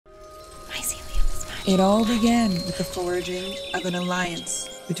It all began with the forging of an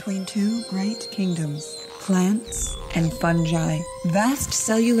alliance between two great kingdoms, plants and fungi. Vast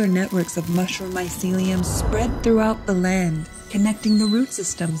cellular networks of mushroom mycelium spread throughout the land, connecting the root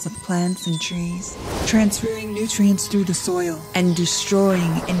systems of plants and trees, transferring nutrients through the soil, and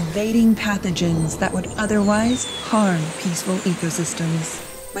destroying invading pathogens that would otherwise harm peaceful ecosystems.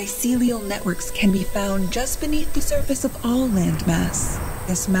 Mycelial networks can be found just beneath the surface of all landmass.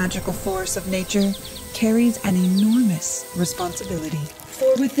 This magical force of nature carries an enormous responsibility.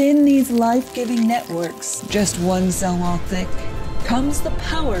 For within these life-giving networks, just one cell wall thick, comes the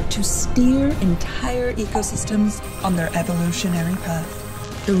power to steer entire ecosystems on their evolutionary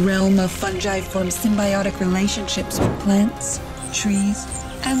path. The realm of fungi forms symbiotic relationships with plants, trees,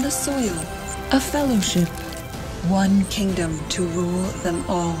 and the soil. A fellowship, one kingdom to rule them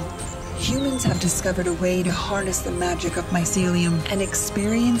all. Humans have discovered a way to harness the magic of mycelium and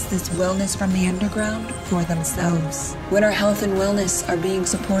experience this wellness from the underground for themselves. When our health and wellness are being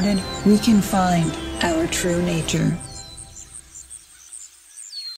supported, we can find our true nature.